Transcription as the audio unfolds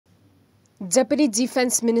Deputy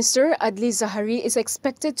Defence Minister Adly Zahari is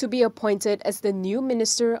expected to be appointed as the new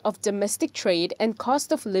Minister of Domestic Trade and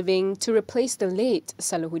Cost of Living to replace the late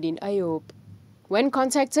Salahuddin Ayub. When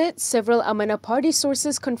contacted, several Amanah party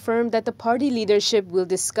sources confirmed that the party leadership will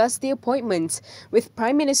discuss the appointment with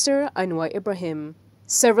Prime Minister Anwar Ibrahim.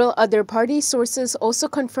 Several other party sources also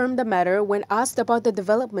confirmed the matter when asked about the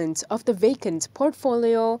development of the vacant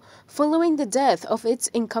portfolio following the death of its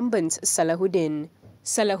incumbent Salahuddin.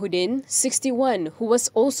 Salahuddin, 61, who was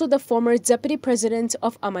also the former Deputy President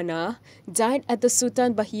of Amanah, died at the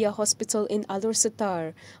Sultan Bahia Hospital in Alor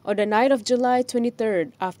Setar on the night of July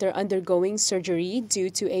 23rd after undergoing surgery due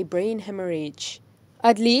to a brain hemorrhage.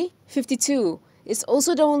 Adly, 52, is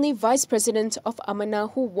also the only Vice President of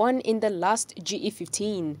Amanah who won in the last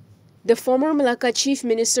GE15. The former Malacca Chief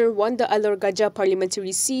Minister won the Alor Gajah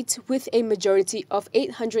parliamentary seat with a majority of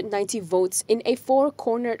 890 votes in a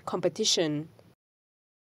four-cornered competition.